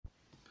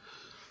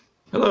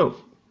Hello,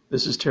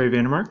 this is Terry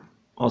Vandermark,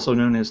 also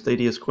known as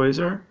Thaddeus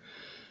Quasar,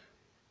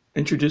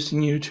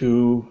 introducing you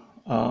to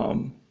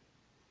The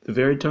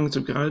Varied Tongues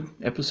of God,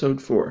 Episode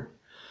 4.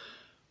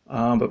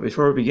 But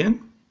before we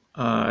begin,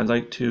 I'd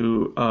like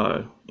to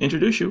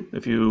introduce you,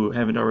 if you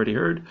haven't already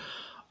heard,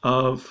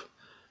 of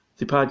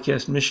the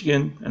podcast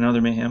Michigan and Other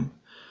Mayhem,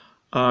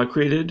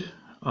 created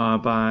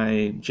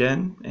by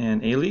Jen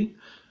and Ailey,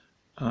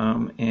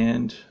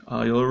 and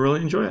you'll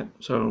really enjoy it,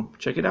 so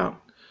check it out.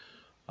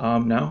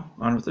 Now,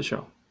 on with the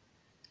show.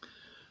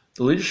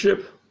 The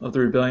leadership of the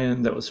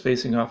rebellion that was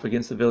facing off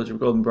against the village of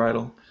Golden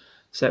Bridle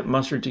sat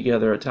mustered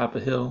together atop a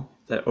hill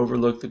that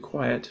overlooked the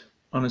quiet,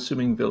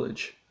 unassuming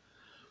village.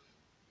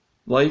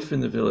 Life in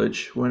the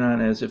village went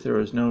on as if there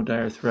was no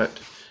dire threat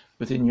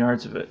within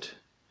yards of it.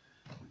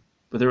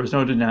 But there was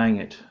no denying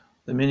it.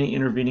 The many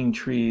intervening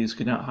trees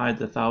could not hide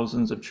the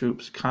thousands of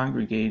troops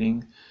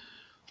congregating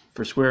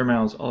for square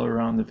miles all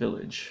around the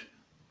village.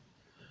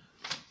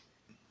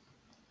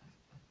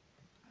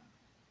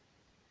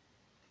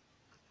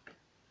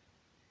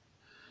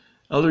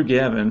 Elder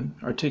Gavin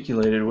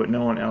articulated what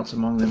no one else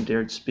among them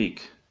dared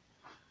speak.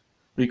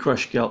 We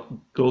crush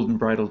Golden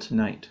Bridle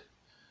tonight.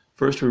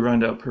 First we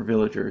round up her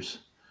villagers,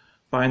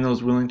 find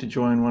those willing to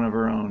join one of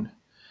our own,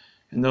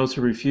 and those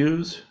who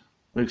refuse,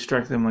 we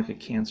extract them like a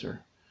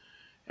cancer.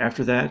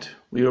 After that,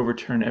 we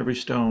overturn every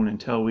stone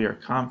until we are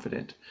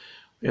confident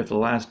we have the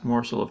last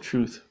morsel of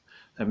truth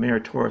that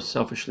Mayor Taurus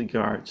selfishly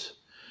guards.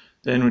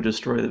 Then we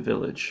destroy the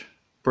village,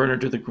 burn her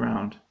to the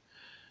ground.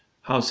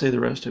 How say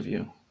the rest of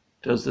you?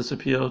 Does this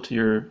appeal to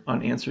your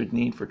unanswered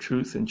need for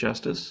truth and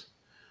justice?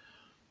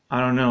 I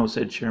don't know,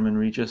 said Chairman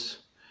Regis.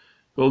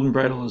 Golden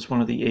Bridle is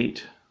one of the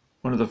 8,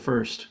 one of the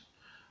first,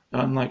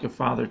 unlike a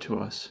father to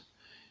us.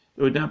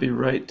 It would not be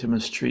right to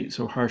mistreat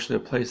so harshly a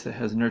place that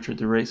has nurtured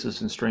the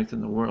races and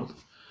strengthened the world.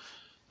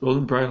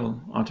 Golden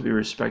Bridle ought to be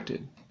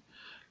respected.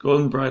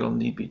 Golden Bridle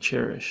need be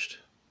cherished.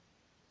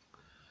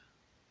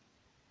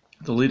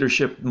 The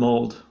leadership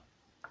mulled,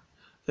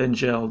 then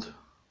gelled.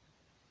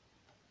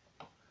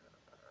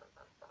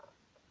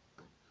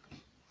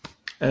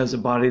 As a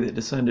body, they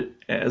descended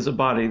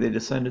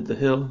the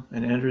hill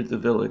and entered the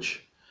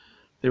village.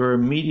 They were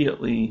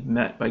immediately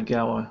met by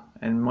Gowa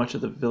and much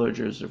of the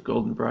villagers of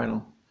Golden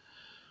Bridle.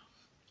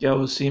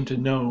 Gowa seemed to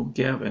know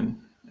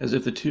Gavin, as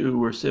if the two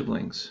were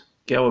siblings.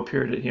 Gowa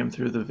peered at him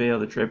through the veil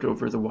that draped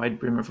over the wide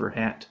brim of her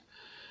hat.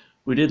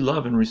 We did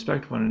love and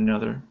respect one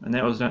another, and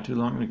that was not too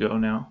long ago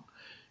now.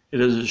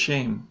 It is a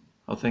shame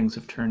how things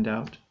have turned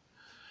out.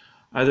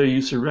 Either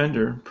you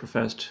surrender,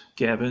 professed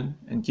Gavin,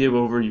 and give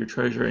over your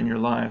treasure and your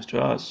lives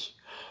to us,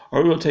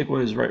 or we will take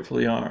what is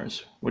rightfully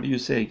ours. What do you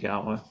say,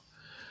 Gowa?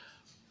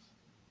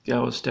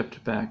 Gowa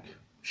stepped back.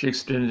 She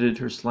extended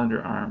her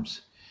slender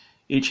arms.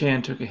 Each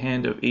hand took a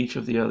hand of each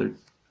of the other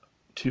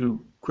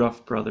 2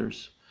 gruff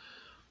brothers.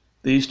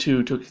 These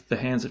 2 took the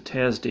hands of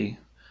Tasdi,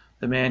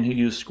 the man who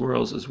used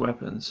squirrels as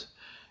weapons,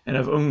 and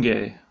of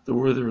Unge, the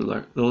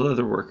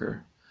leather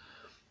worker.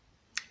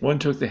 One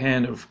took the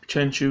hand of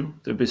Chenchu,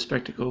 the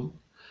bespectacled.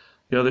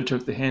 The other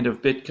took the hand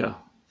of Bitka,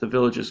 the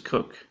village's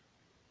cook.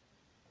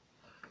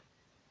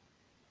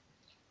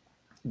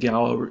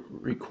 Gowa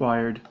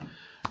required,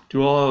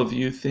 do all of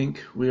you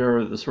think we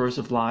are the source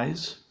of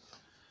lies?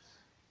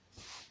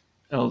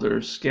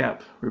 Elder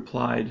Scap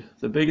replied,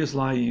 the biggest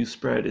lie you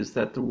spread is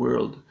that the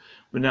world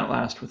would not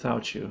last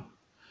without you.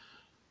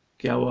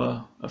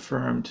 Gowa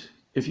affirmed,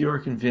 if you are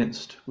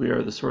convinced we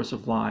are the source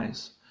of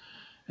lies,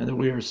 and that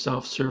we are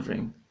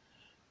self-serving,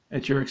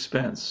 at your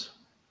expense,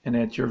 and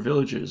at your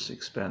village's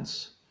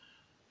expense,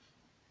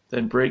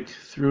 then break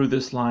through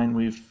this line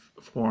we've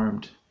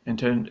formed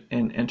and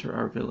enter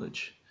our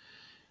village.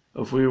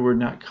 If we were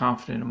not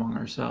confident among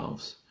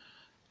ourselves,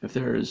 if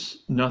there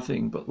is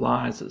nothing but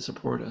lies that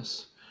support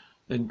us,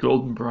 then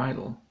Golden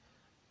Bridle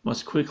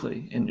must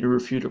quickly and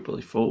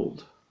irrefutably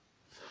fold.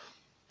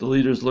 The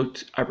leaders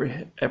looked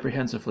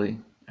apprehensively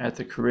at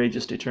the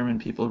courageous, determined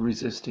people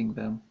resisting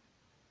them.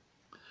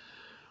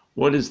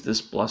 What is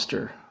this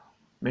bluster?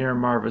 Mayor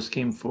Marvis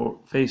came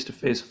face to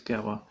face with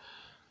Gowa.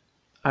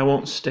 I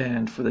won't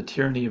stand for the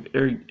tyranny of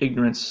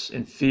ignorance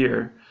and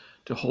fear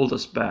to hold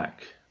us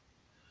back.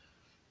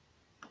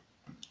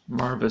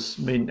 Marvis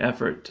made an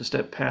effort to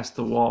step past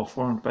the wall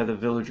formed by the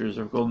villagers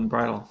of Golden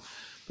Bridle,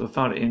 but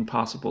found it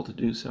impossible to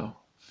do so.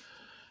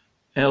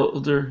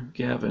 Elder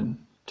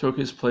Gavin took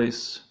his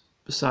place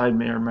beside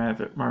Mayor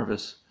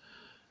Marvis.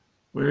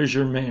 Where is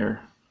your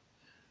mayor?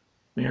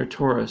 Mayor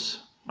Taurus.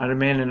 I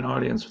demand an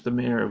audience with the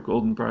mayor of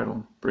Golden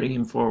Bridle. Bring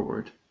him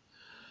forward.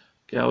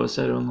 Gowa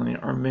said only,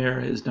 our mayor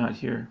is not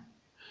here.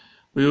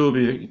 We will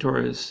be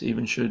victorious,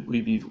 even should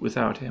we be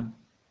without him.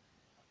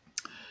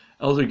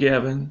 Elder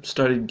Gavin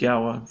studied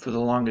Gowa for the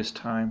longest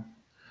time,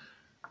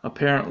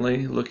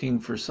 apparently looking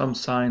for some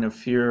sign of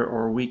fear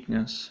or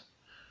weakness.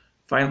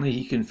 Finally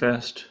he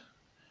confessed,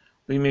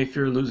 we may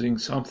fear losing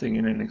something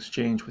in an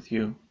exchange with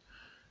you.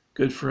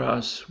 Good for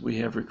us, we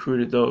have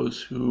recruited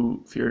those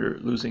who fear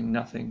losing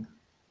nothing.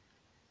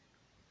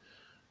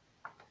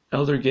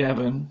 Elder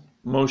Gavin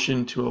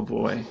motioned to a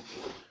boy.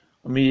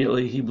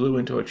 Immediately he blew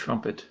into a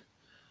trumpet.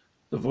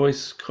 The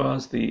voice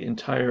caused the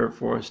entire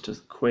forest to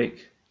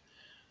quake.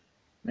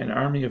 An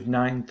army of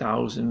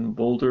 9,000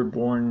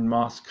 boulder-born,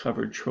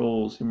 moss-covered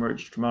trolls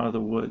emerged from out of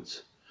the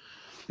woods.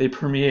 They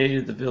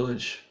permeated the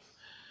village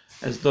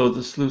as though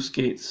the sluice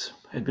gates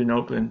had been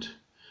opened.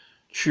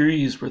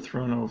 Trees were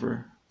thrown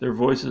over. Their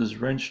voices,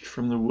 wrenched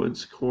from the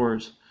wood's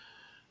cores,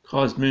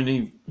 caused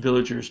many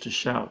villagers to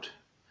shout.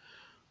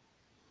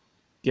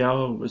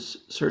 Gawa was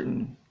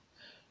certain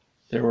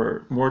there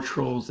were more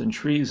trolls than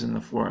trees in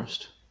the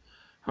forest.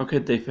 How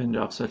could they fend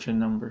off such a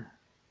number?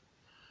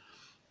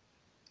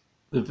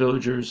 The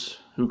villagers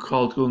who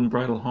called Golden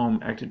Bridle home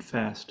acted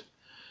fast.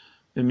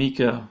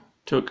 Mimika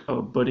took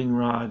a budding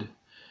rod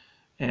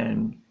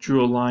and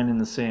drew a line in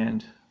the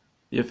sand.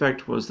 The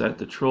effect was that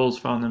the trolls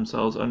found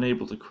themselves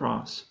unable to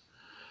cross.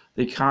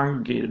 They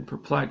congregated,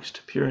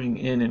 perplexed, peering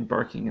in and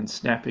barking and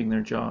snapping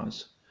their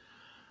jaws.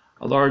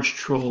 A large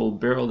troll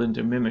barreled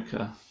into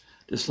Mimika,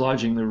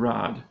 dislodging the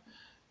rod.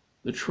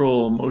 The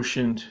troll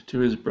motioned to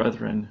his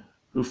brethren,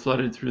 who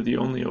flooded through the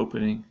only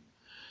opening.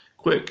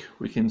 "Quick,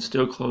 we can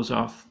still close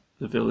off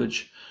the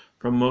village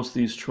from most of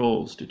these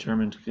trolls,"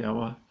 determined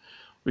Gawa.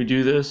 "We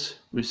do this,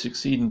 we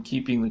succeed in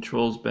keeping the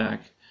trolls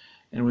back,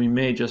 and we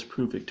may just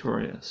prove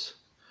victorious."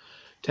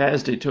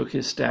 Tazde took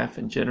his staff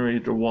and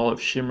generated a wall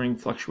of shimmering,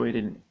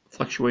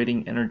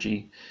 fluctuating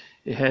energy.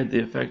 It had the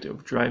effect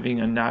of driving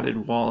a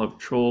knotted wall of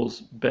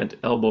trolls' bent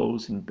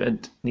elbows and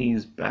bent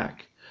knees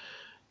back.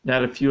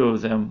 Not a few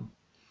of them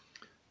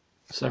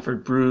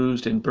suffered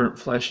bruised and burnt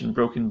flesh and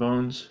broken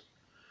bones.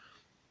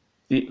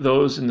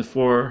 Those in the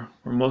fore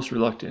were most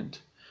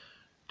reluctant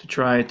to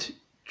try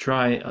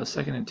a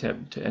second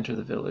attempt to enter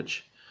the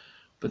village,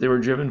 but they were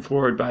driven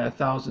forward by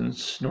 1,000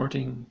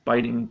 snorting,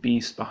 biting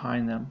beasts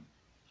behind them.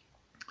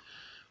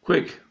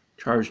 "Quick,"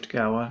 charged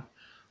Gawa.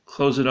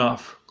 "Close it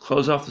off.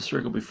 Close off the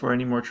circle before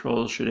any more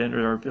trolls should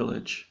enter our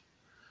village."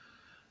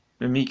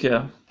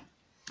 Mimika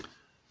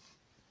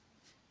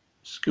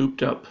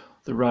scooped up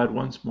the rod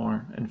once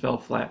more and fell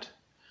flat,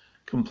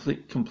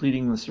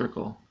 completing the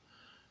circle.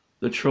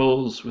 The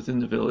trolls within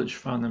the village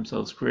found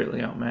themselves greatly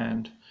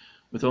outmanned,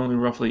 with only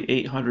roughly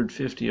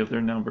 850 of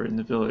their number in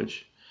the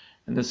village,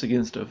 and this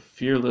against a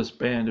fearless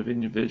band of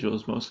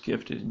individuals most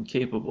gifted and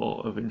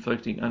capable of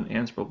inflicting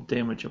unanswerable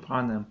damage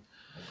upon them.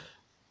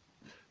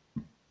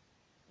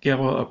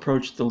 Gawa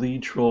approached the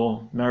lead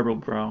troll,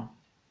 Marbledbrow.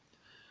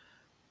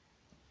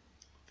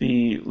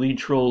 The lead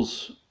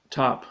troll's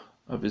top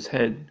of his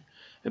head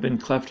had been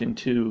cleft in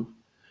two.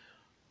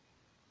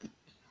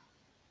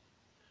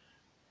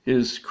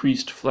 His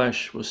creased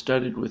flesh was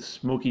studded with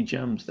smoky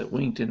gems that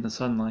winked in the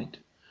sunlight.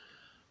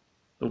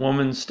 The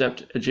woman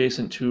stepped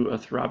adjacent to a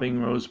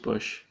throbbing rose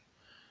bush.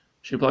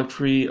 She plucked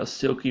free a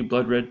silky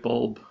blood-red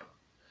bulb.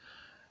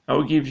 "I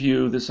will give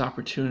you this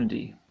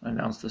opportunity,"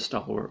 announced the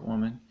stalwart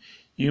woman.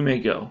 "You may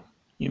go.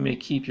 You may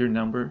keep your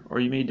number,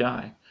 or you may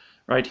die.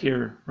 Right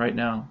here, right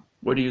now.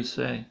 What do you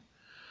say?"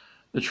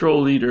 The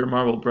troll leader,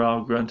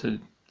 Marbledbrow,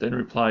 grunted, then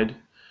replied,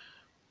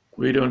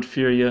 "We don't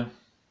fear you.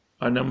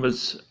 Our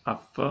numbers are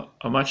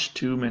much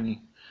too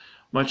many.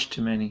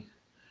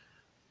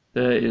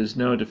 There is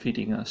no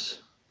defeating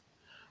us."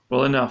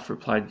 "Well enough,"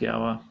 replied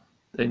Gawa.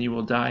 "Then you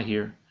will die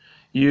here.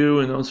 You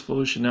and those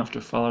foolish enough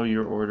to follow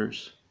your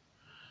orders."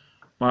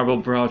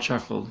 Marbledbrow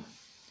chuckled.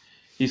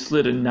 He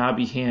slid a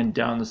knobby hand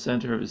down the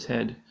center of his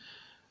head,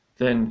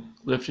 then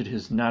lifted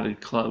his knotted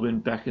club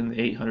and beckoned the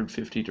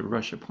 850 to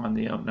rush upon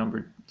the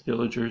outnumbered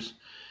villagers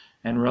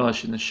and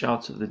relish in the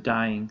shouts of the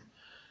dying.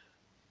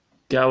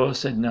 Gawa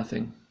said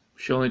nothing.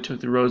 She only took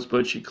the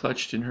rosebud she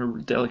clutched in her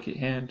delicate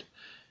hand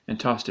and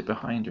tossed it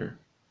behind her.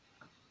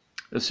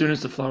 As soon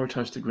as the flower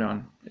touched the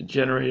ground, it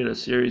generated a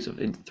series of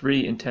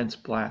 3 intense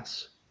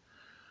blasts.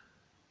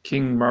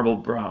 King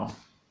Marbledbrow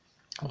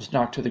was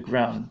knocked to the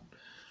ground.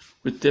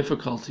 With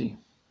difficulty,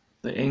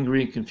 the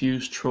angry and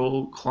confused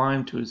troll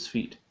climbed to his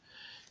feet.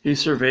 He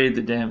surveyed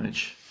the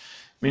damage.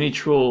 Many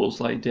trolls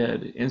lay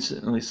dead,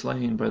 instantly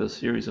slain by the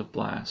series of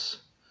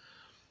blasts.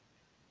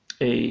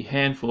 A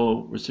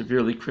handful were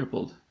severely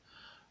crippled.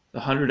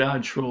 The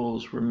 100-odd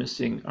trolls were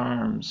missing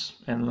arms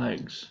and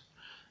legs.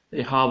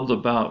 They hobbled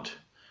about,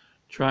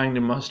 trying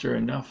to muster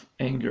enough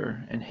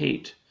anger and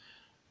hate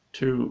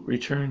to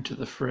return to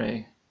the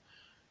fray,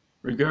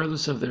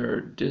 regardless of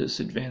their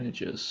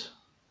disadvantages.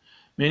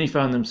 Many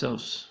found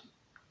themselves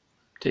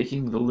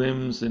taking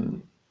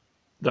the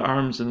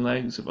arms and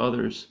legs of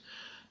others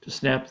to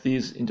snap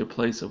these into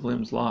place of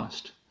limbs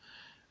lost.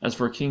 As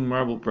for King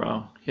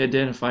Marbledbrow, he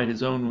identified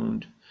his own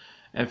wound.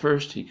 At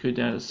first he could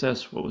not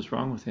assess what was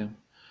wrong with him.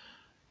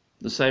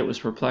 The sight was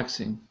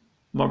perplexing.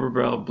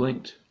 Marbledbrow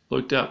blinked,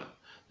 looked up,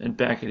 then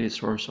back at his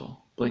torso,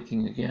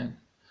 blinking again.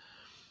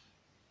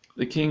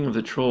 The king of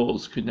the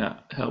trolls could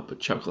not help but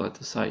chuckle at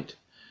the sight.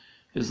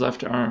 His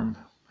left arm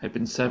had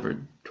been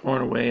severed,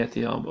 torn away at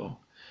the elbow.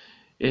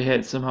 It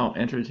had somehow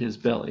entered his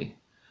belly.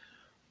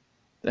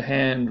 The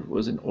hand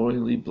was an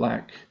oily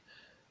black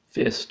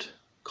fist,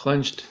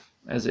 clenched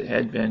as it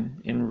had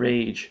been in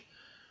rage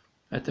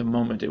at the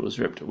moment it was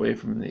ripped away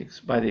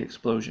by the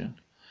explosion.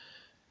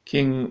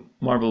 King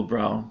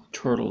Marbledbrow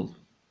chortled.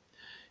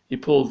 He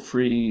pulled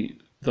free,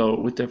 though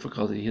with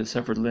difficulty, his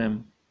severed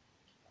limb,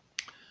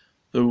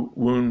 the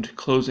wound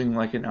closing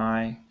like an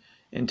eye,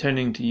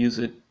 intending to use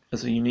it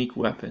as a unique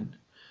weapon.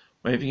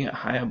 Waving it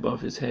high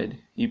above his head,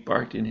 he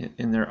barked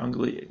in their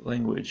ugly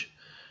language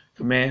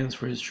commands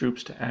for his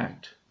troops to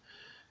act.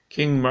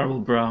 King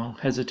Marblebrow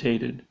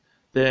hesitated.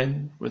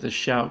 Then, with a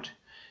shout,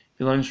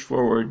 he lunged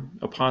forward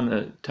upon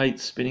the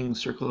tight spinning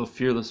circle of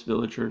fearless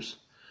villagers.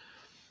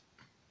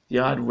 The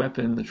odd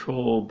weapon the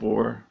troll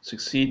bore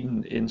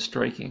succeeded in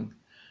striking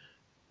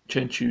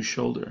Chenchu's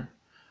shoulder.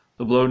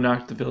 The blow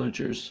knocked the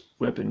villager's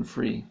weapon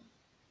free.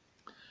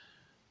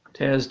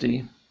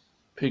 Tasdi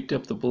picked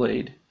up the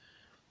blade.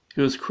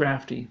 He was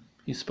crafty.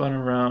 He spun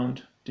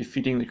around,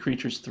 defeating the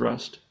creature's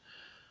thrust.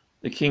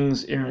 The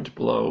king's errant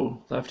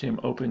blow left him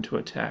open to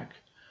attack.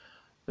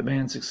 The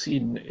man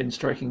succeeded in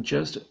striking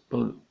just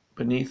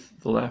beneath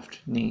the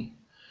left knee.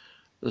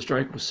 The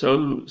strike was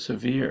so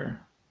severe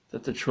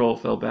that the troll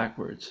fell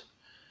backwards.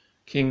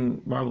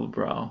 King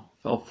Marblebrow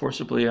fell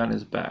forcibly on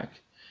his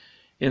back.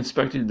 He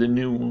inspected the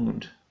new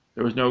wound.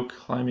 There was no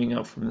climbing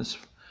up from this.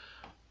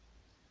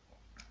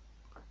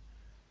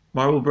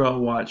 Marblebrow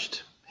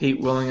watched, hate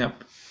welling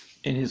up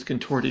in his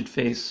contorted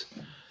face,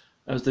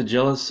 as the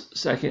jealous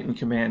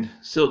second-in-command,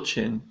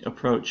 Siltchin,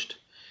 approached.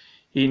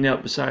 He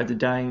knelt beside the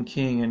dying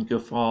king and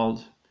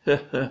guffawed.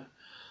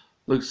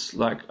 Looks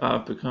like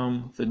I've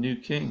become the new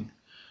king.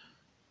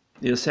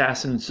 The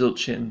assassin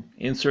Siltchin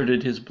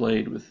inserted his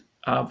blade with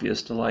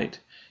obvious delight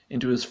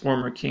into his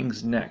former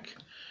king's neck.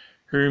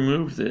 He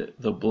removed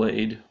the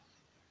blade.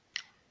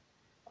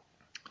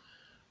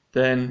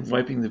 Then,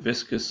 wiping the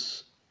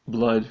viscous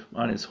blood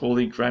on his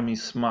wholly grimy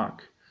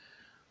smock,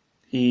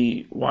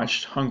 he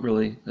watched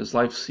hungrily as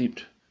life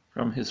seeped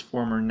from his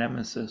former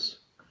nemesis.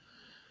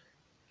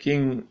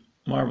 King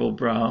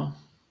Marblebrow,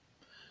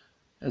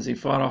 as he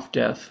fought off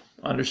death,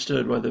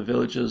 understood why the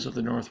villages of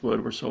the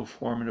Northwood were so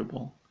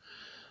formidable.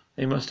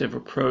 They must have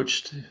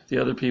approached the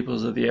other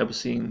peoples of the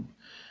Abyssine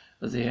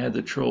as they had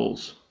the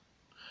trolls,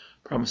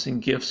 promising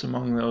gifts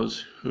among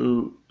those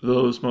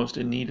most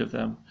in need of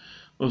them,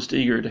 most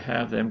eager to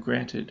have them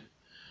granted.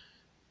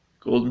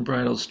 Golden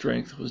Bridle's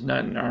strength was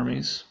not in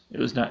armies, it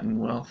was not in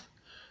wealth.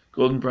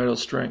 Golden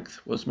Bridle's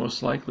strength was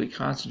most likely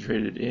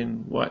concentrated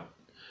in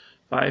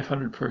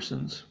 500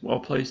 persons, well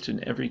placed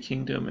in every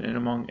kingdom and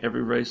among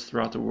every race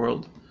throughout the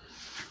world,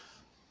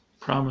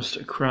 promised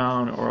a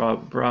crown or a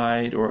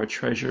bride or a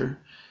treasure,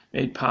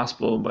 made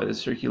possible by the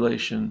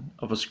circulation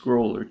of a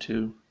scroll or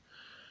two.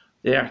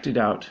 They acted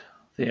out.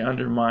 They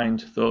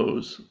undermined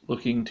those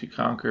looking to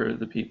conquer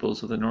the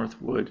peoples of the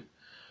Northwood,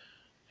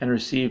 and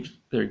received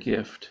their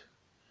gift,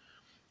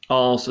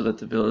 all so that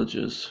the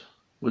villages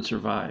would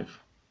survive.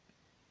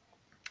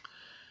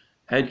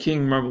 Had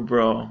King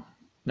Marblebrow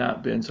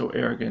not been so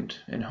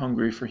arrogant and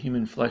hungry for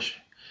human flesh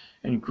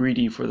and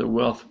greedy for the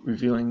wealth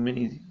revealing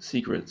many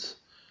secrets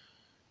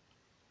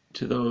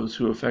to those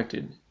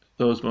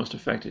most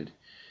affected,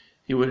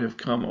 he would have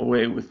come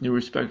away with new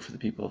respect for the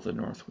people of the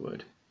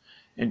Northwood.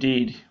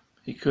 Indeed,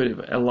 he could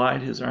have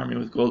allied his army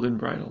with Golden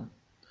Bridle.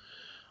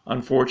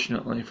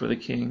 Unfortunately for the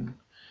king,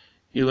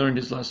 he learned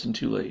his lesson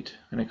too late,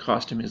 and it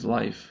cost him his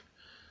life.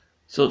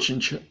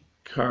 Siltchin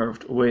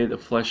carved away the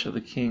flesh of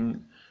the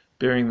king,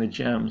 bearing the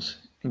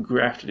gems, and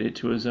grafted it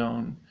to his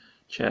own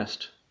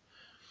chest.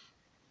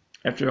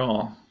 After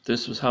all,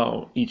 this was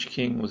how each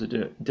king was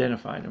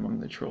identified among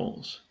the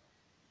trolls.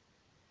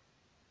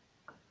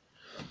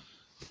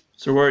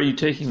 "So where are you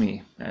taking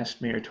me?"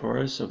 asked Mayor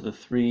Taurus of the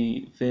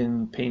three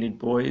thin, painted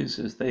boys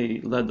as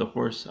they led the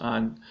horse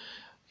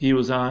he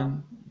was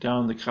on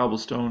down the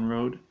cobblestone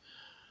road.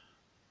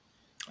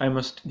 "I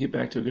must get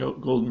back to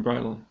Golden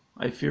Bridle.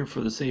 I fear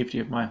for the safety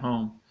of my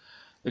home.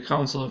 The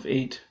Council of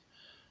Eight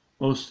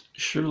most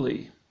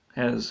surely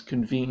has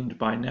convened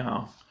by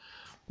now.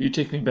 Will you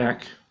take me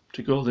back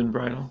to Golden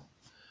Bridle?"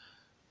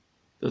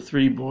 The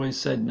three boys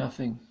said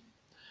nothing.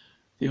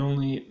 They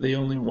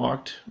only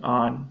walked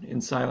on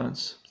in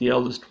silence, the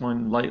eldest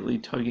one lightly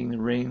tugging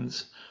the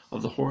reins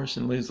of the horse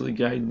and lazily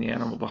guiding the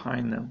animal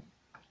behind them.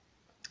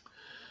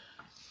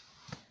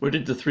 What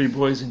did the three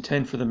boys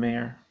intend for the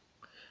mayor?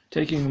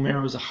 Taking the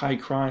mayor was a high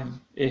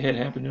crime. It had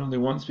happened only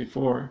once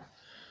before,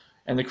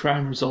 and the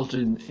crime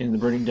resulted in the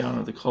burning down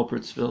of the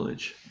culprit's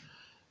village,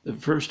 the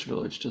first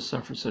village to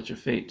suffer such a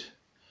fate.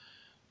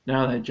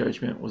 Now that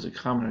judgment was a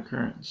common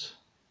occurrence.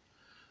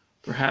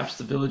 Perhaps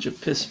the village of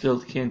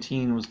Pissfield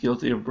Canteen was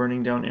guilty of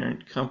burning down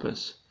errant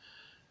compass.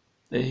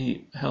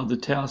 They held the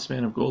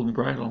talisman of Golden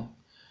Bridle.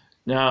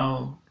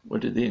 Now,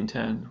 what did they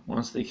intend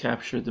once they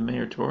captured the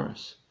Mayor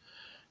Taurus?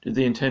 Did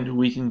they intend to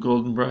weaken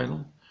Golden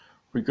Bridle,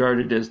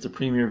 regarded as the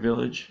premier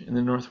village in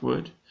the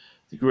Northwood,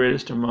 the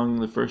greatest among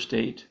the first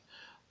eight,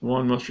 the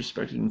one most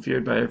respected and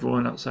feared by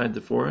everyone outside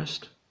the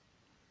forest?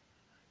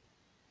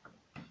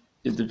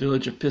 Did the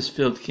village of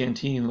Pissfield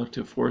Canteen look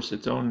to force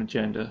its own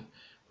agenda,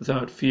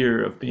 without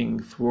fear of being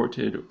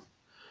thwarted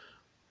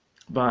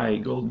by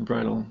Golden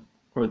Bridle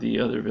or the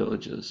other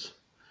villages?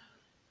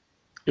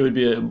 It would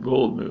be a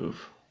bold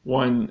move,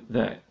 one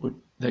that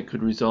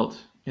could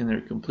result in their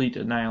complete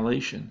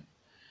annihilation.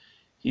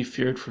 He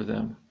feared for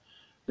them.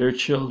 Their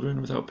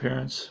children, without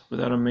parents,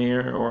 without a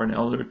mayor or an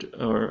elder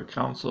or a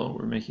council,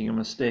 were making a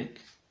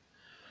mistake.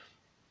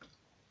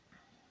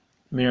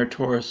 Mayor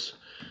Taurus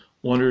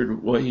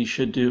wondered what he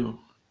should do.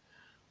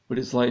 Would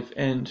his life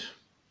end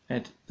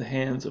at the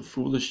hands of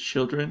foolish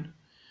children?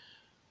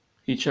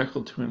 He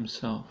chuckled to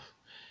himself.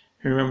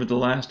 He remembered the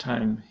last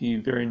time he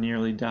very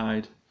nearly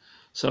died,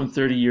 some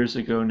 30 years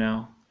ago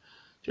now,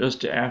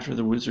 just after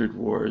the Wizard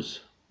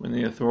Wars, when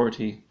the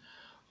Authority,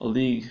 a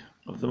league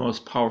of the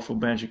most powerful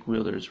magic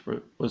wielders,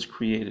 was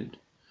created.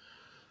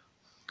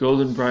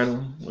 Golden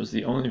Bridle was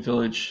the only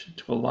village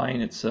to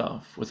align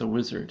itself with a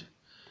wizard.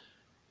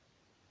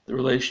 The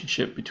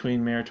relationship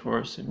between Mayor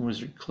Taurus and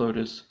Wizard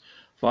Clotus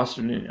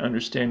fostered an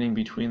understanding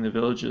between the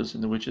villages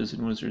and the witches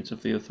and wizards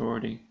of the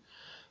Authority.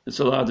 This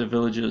allowed the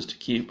villages to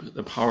keep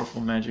the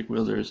powerful magic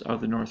wielders out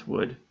of the North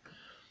Wood.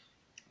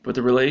 But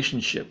the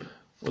relationship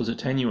was a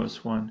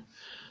tenuous one.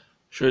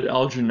 Should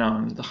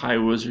Algernon, the High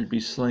Wizard, be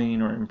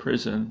slain or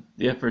imprisoned,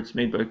 the efforts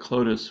made by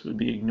Clotus would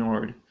be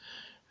ignored,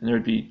 and there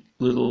would be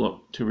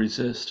little to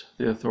resist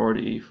the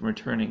Authority from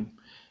returning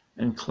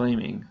and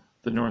claiming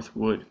the North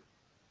Wood.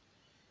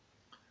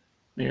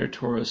 Mayor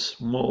Taurus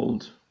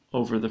mulled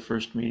over the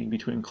first meeting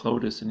between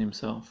Clotus and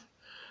himself.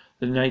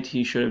 The night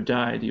he should have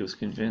died, he was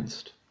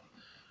convinced.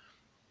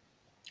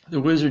 The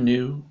wizard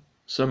knew,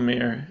 some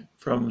mayor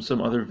from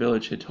some other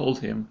village had told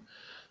him,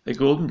 that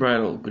Golden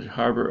Bridle would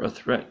harbor a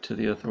threat to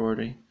the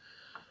Authority,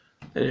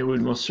 that it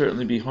would most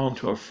certainly be home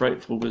to a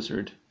frightful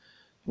wizard,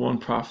 the one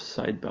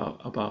prophesied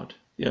about,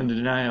 the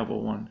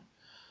undeniable one.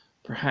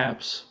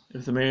 Perhaps,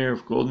 if the mayor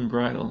of Golden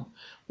Bridle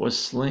was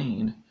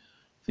slain,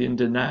 the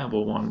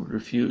undeniable one would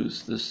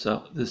refuse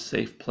this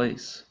safe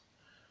place.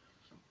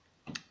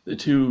 The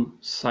two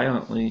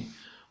silently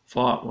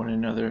fought one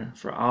another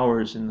for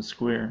hours in the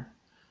square.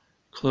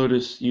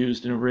 Clotus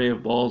used an array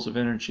of balls of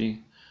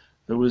energy,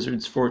 the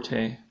wizard's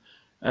forte.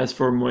 As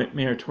for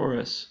Mayor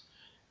Taurus,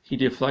 he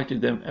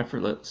deflected them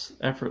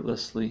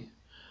effortlessly.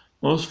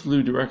 Most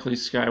flew directly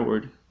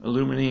skyward,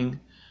 illuminating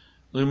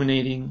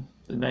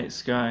the night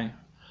sky.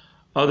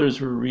 Others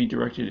were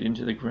redirected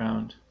into the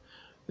ground.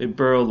 They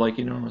burrowed like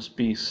enormous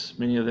beasts,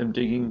 many of them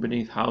digging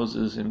beneath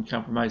houses and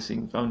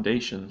compromising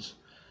foundations.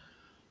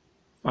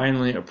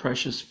 Finally, a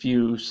precious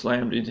few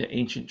slammed into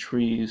ancient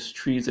trees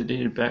that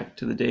dated back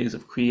to the days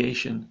of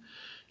creation,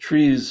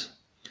 trees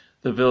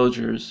the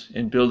villagers,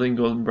 in building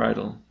Golden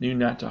Bridle, knew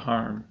not to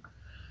harm,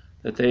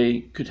 that they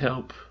could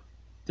help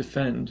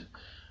defend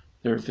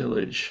their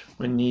village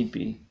when need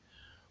be.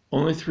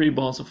 Only 3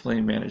 balls of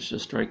flame managed to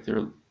strike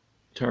their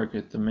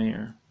target, the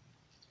mayor.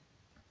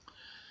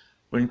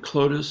 When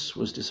Clotus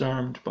was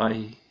disarmed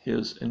by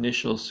his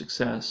initial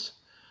success,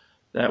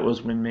 that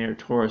was when Mayor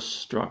Taurus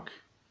struck.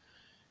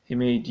 He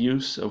made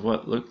use of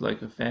what looked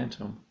like a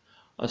phantom,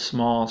 a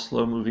small,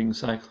 slow-moving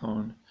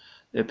cyclone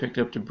that picked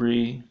up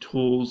debris,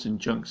 tools, and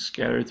junk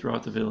scattered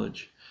throughout the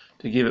village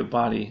to give it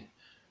body,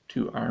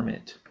 to arm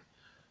it.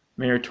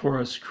 Mayor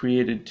Taurus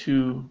created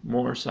 2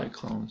 more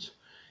cyclones,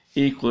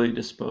 equally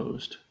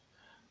disposed.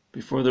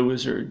 Before the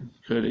wizard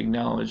could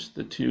acknowledge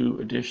the 2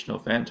 additional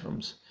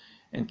phantoms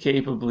and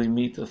capably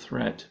meet the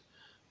threat,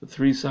 the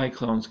 3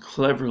 cyclones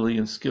cleverly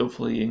and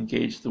skillfully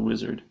engaged the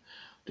wizard,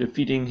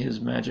 defeating his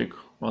magic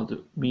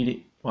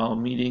while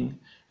meeting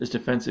his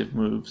defensive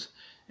moves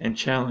and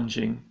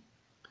challenging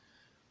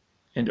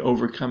and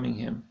overcoming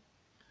him.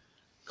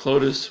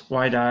 Clotus,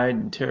 wide-eyed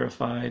and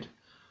terrified,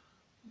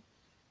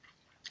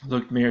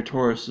 looked Mayor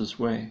Taurus's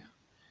way.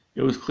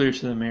 It was clear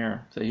to the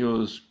mayor that he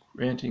was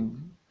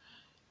granting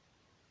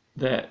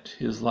that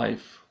his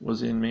life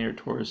was in Mayor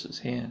Taurus's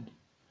hand.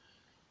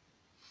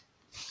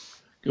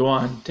 Go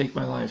on, take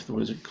my life, the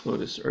wizard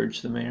Clotus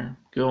urged the mayor.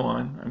 Go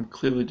on, I'm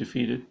clearly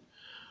defeated.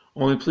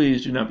 Only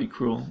please do not be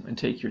cruel and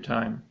take your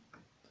time.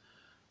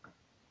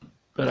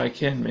 But I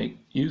can make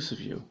use of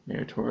you.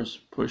 Mayor Taurus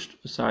pushed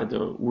aside the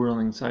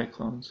whirling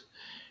cyclones.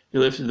 He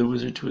lifted the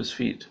wizard to his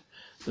feet.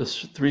 The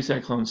 3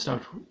 cyclones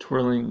stopped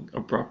twirling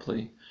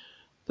abruptly.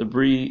 The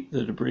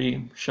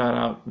debris shot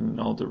out in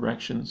all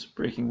directions,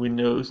 breaking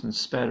windows and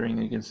spattering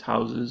against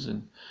houses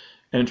and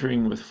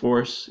entering with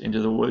force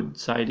into the wood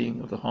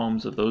siding of the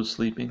homes of those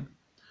sleeping.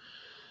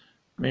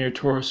 Mayor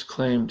Taurus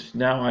claimed,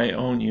 "Now I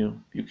own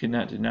you. You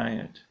cannot deny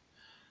it."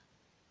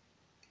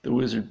 The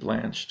wizard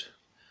blanched.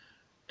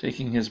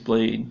 Taking his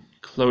blade,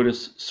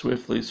 Clotus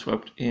swiftly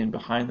swept in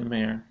behind the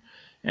mayor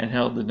and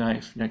held the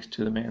knife next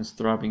to the man's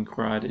throbbing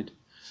carotid.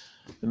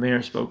 The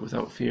mayor spoke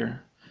without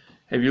fear.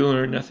 "Have you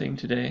learned nothing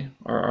today,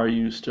 or are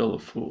you still a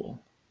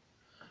fool?"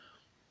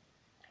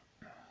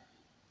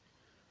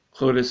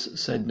 Clotus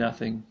said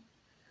nothing.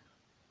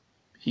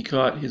 He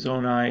caught his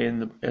own eye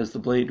as the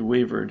blade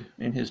wavered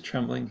in his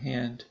trembling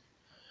hand.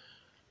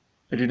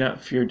 "I do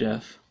not fear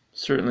death.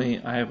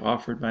 Certainly I have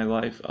offered my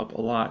life up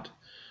a lot.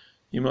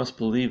 You must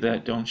believe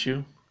that, don't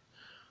you?"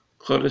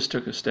 Clotus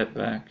took a step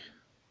back.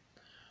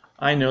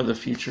 "I know the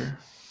future,"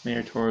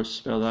 Mayor Taurus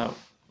spelled out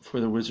for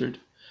the wizard.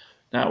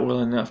 "Not well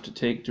enough to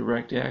take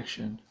direct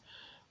action,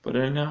 but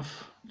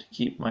enough to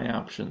keep my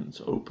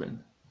options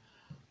open.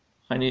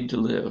 I need to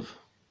live.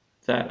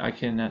 That I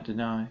cannot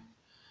deny.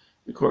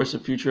 The course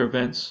of future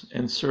events,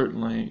 and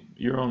certainly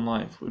your own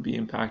life, would be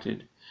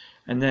impacted,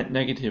 and that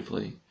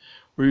negatively,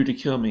 were you to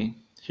kill me,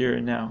 here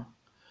and now.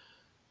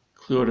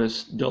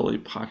 Cleodas dully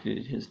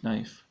pocketed his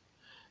knife.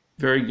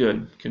 Very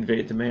good,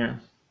 conveyed the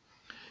mayor.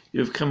 You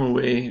have come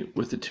away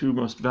with the two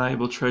most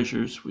valuable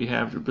treasures we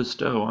have to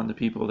bestow on the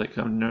people that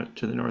come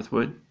to the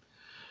Northwood.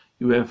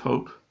 You have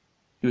hope.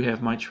 You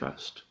have my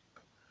trust.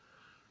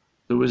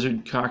 The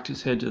wizard cocked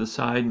his head to the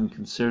side and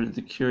considered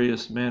the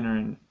curious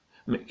mayor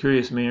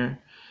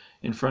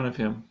in front of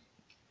him.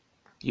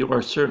 You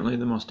are certainly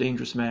the most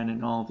dangerous man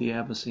in all the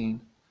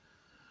Abbassine.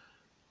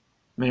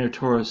 Mayor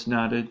Taurus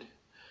nodded.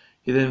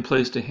 He then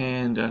placed a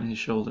hand on his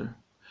shoulder.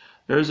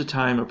 There is a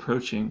time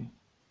approaching.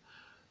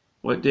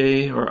 What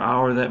day or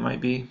hour that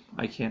might be,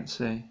 I can't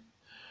say.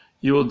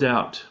 You will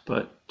doubt,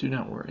 but do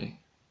not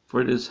worry,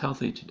 for it is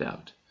healthy to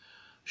doubt.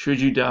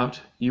 Should you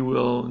doubt, you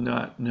will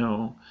not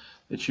know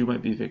that you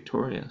might be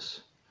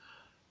victorious.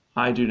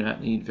 I do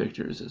not need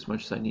victors as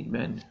much as I need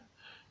men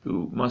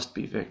who must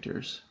be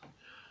victors.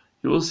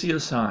 You will see a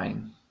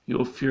sign. You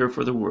will fear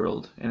for the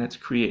world and its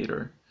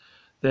creator.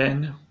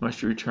 Then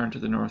must you return to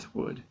the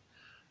Northwood,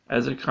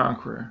 as a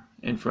conqueror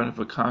in front of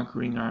a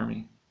conquering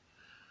army.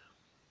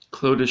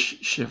 Cleodas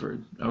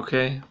shivered.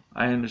 Okay,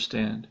 I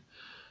understand.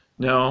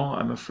 No,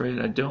 I'm afraid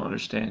I don't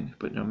understand,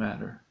 but no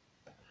matter.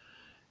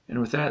 And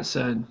with that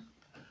said,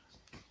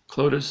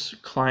 Cleodas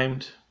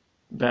climbed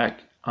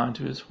back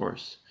onto his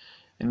horse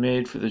and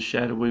made for the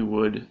shadowy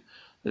wood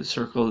that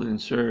circled and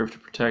served to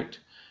protect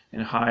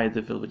and hide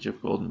the village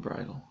of Golden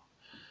Bridle.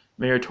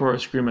 Mayor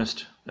Taurus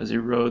grimaced as he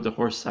rode the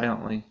horse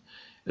silently,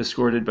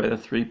 escorted by the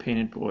three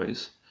painted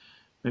boys.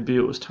 Maybe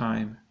it was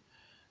time.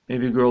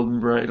 Maybe Golden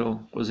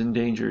Bridle was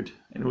endangered,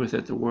 and with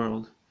it the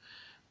world.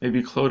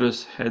 Maybe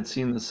Cleodas had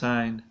seen the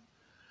sign.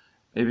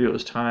 Maybe it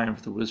was time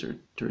for the wizard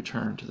to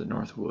return to the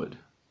Northwood.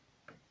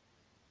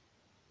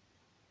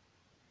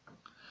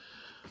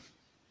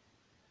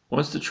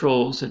 Once the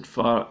trolls had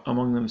fought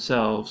among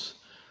themselves,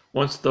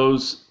 once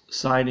those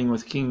siding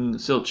with King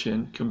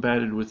Silchin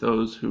combated with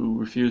those who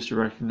refused to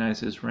recognize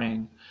his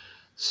reign,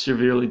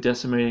 severely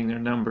decimating their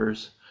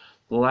numbers,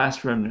 the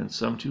last remnants,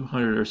 some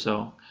 200 or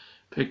so,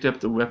 picked up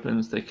the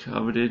weapons they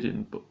coveted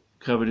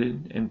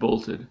and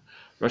bolted,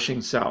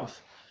 rushing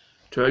south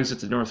to exit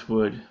the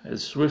Northwood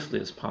as swiftly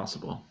as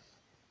possible.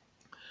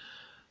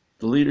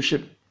 The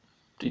leadership,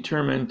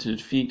 determined to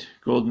defeat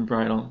Golden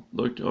Bridle,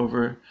 looked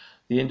over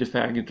the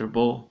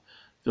indefatigable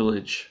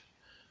village.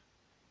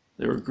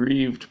 They were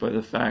grieved by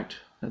the fact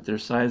that their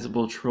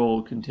sizable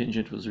troll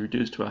contingent was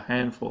reduced to a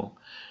handful,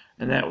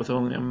 and that with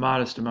only a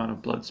modest amount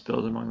of blood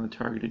spilled among the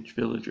targeted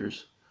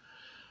villagers.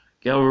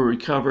 Galva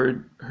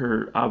recovered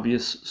her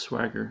obvious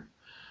swagger.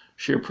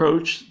 She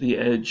approached the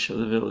edge of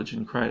the village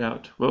and cried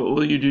out, "What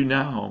will you do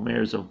now,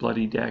 mayors of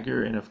Bloody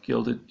Dagger and of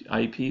Gilded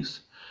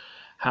Eyepiece?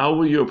 How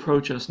will you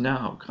approach us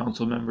now,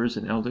 council members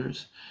and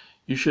elders?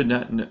 You should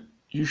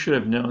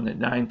have known that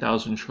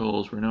 9,000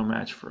 trolls were no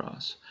match for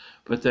us,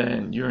 but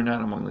then you are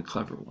not among the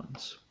clever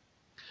ones."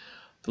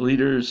 The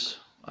leaders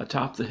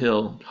atop the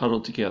hill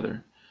huddled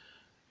together.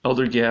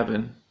 Elder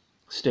Gavin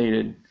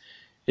stated,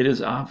 "It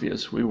is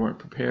obvious we weren't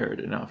prepared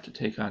enough to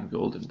take on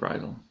Golden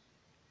Bridle."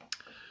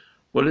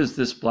 "What is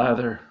this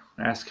blather?"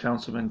 asked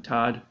Councilman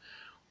Todd.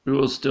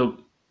 We still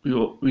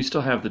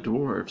have the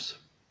dwarves."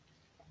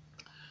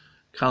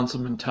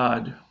 Councilman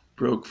Todd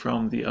broke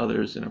from the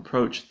others and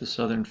approached the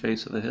southern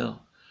face of the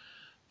hill.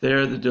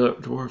 There the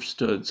dwarfs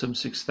stood, some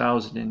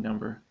 6,000 in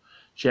number,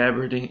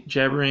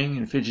 jabbering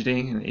and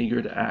fidgeting and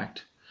eager to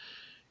act.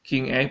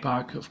 King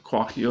Apoc of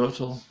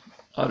Quachiotl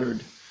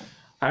uttered,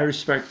 "I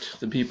respect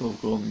the people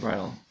of Golden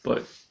Bridle,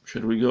 but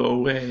should we go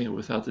away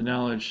without the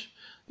knowledge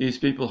these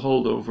people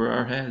hold over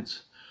our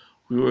heads,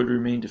 we would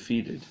remain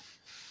defeated."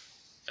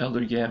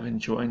 Elder Gavin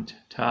joined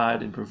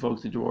Todd and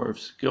provoked the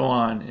dwarves. "Go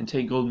on and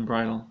take Golden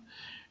Bridle.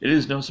 It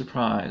is no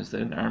surprise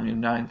that an army of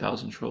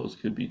 9,000 trolls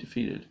could be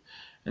defeated,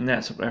 and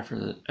that so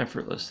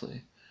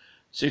effortlessly.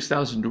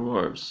 6,000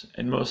 dwarves,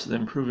 and most of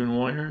them proven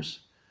warriors.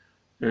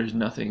 There is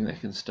nothing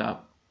that can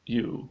stop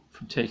you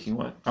from taking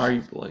what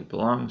arguably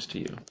belongs to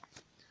you."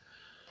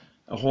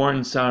 A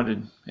horn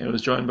sounded. It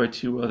was joined by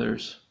two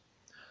others.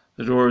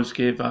 The dwarves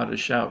gave out a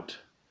shout,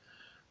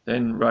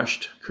 then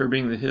rushed,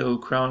 curbing the hill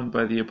crowned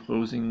by the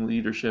opposing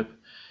leadership,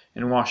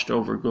 and washed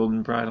over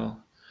Golden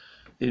Bridle.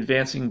 The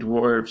advancing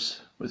dwarves,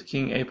 with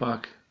King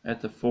Apoc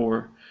at the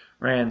fore,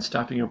 ran,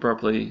 stopping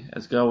abruptly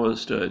as Galwa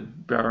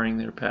stood, barring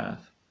their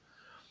path.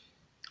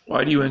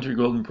 "Why do you enter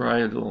Golden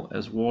Bridle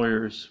as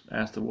warriors?"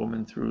 asked the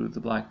woman through the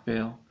black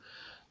veil.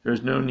 "There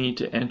is no need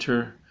to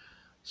enter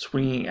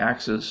swinging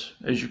axes.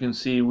 As you can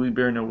see, we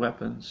bear no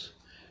weapons,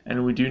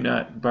 and we do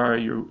not bar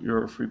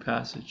your free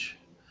passage."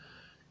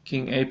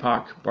 King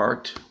Apoc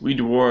barked, "We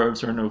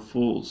dwarves are no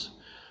fools.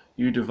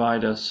 You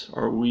divide us,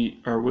 or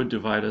would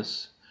divide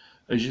us,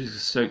 as you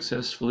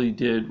successfully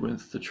did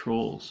with the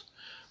trolls.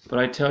 But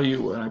I tell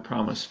you what I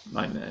promised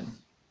my men.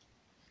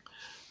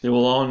 They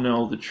will all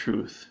know the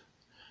truth.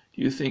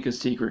 Do you think a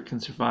secret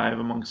can survive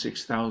among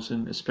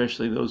 6,000,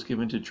 especially those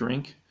given to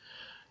drink?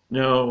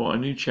 No, a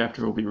new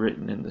chapter will be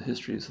written in the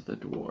histories of the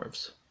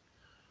dwarves.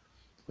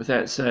 With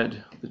that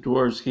said, the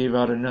dwarves gave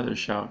out another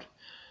shout,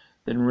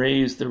 then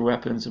raised their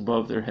weapons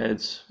above their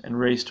heads and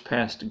raced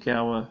past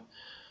Gowa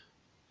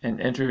and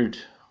entered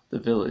the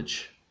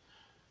village.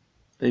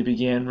 They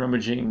began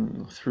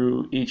rummaging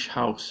through each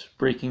house,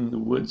 breaking the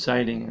wood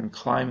siding and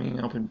climbing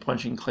up and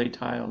punching clay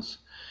tiles.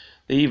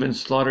 They even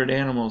slaughtered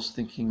animals,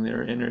 thinking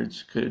their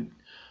innards could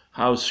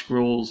house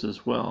scrolls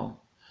as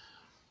well.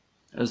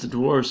 As the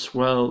dwarves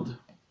swelled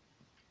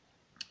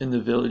in the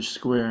village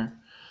square,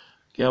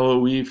 Gowa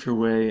weaved her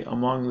way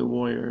among the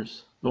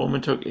warriors. The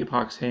woman took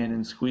Apok's hand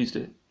and squeezed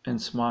it,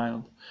 and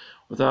smiled.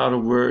 Without a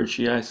word,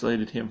 she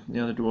isolated him from the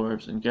other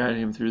dwarves and guided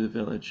him through the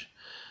village.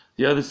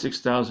 The other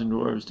 6,000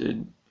 dwarves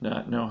did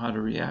not know how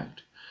to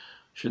react.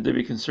 Should they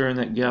be concerned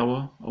that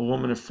Gowa, a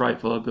woman of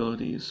frightful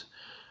abilities,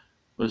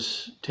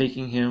 was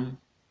taking him,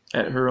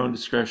 at her own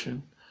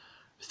discretion,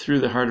 through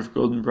the heart of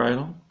Golden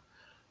Bridle?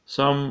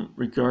 Some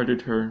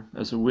regarded her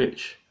as a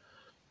witch,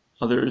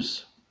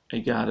 others a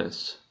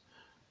goddess.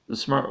 The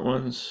smart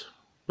ones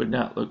would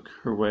not look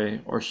her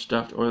way, or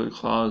stuffed oily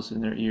claws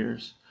in their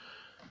ears.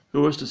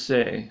 Who was to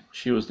say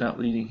she was not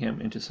leading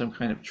him into some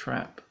kind of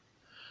trap?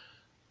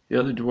 The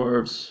other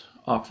dwarven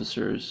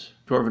officers,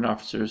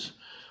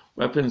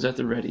 weapons at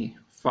the ready,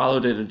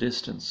 followed at a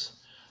distance.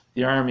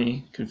 The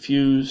army,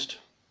 confused,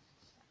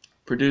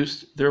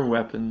 produced their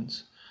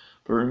weapons,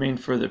 but remained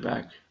further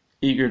back,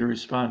 eager to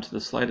respond to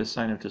the slightest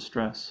sign of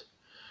distress.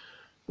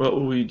 "What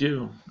will we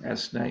do?"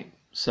 asked Knight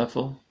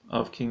Cephal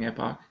of King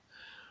Apok.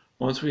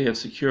 "Once we have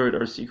secured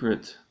our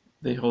secret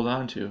they hold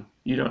on to,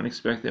 you don't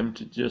expect them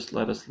to just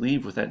let us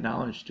leave with that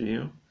knowledge, do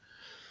you?"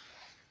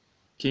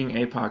 King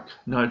Apok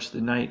nudged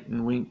the knight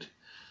and winked.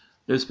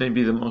 "This may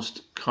be the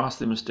most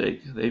costly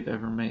mistake they've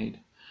ever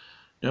made.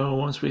 No,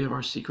 once we have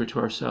our secret to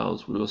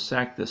ourselves, we will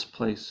sack this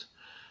place,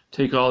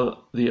 take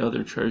all the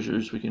other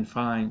treasures we can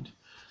find.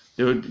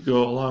 It would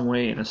go a long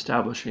way in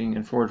establishing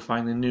and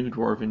fortifying the new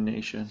dwarven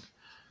nation,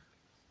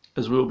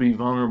 as we will be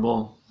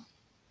vulnerable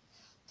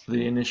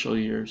the initial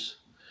years.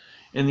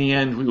 In the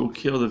end, we will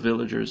kill the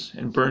villagers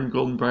and burn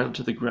Golden Bridle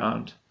to the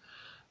ground.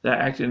 That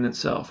act in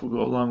itself will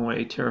go a long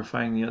way,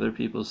 terrifying the other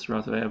peoples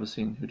throughout the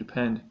Abyssine who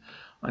depend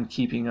on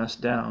keeping us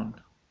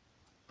down."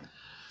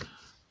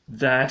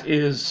 That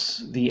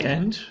is the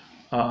end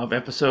of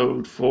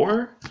episode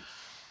 4.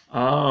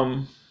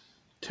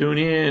 Tune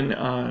in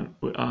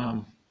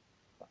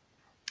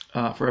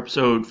for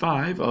episode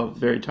 5 of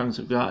Very Tongues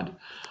of God,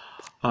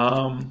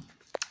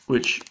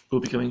 which will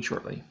be coming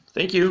shortly.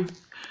 Thank you,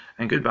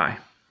 and goodbye.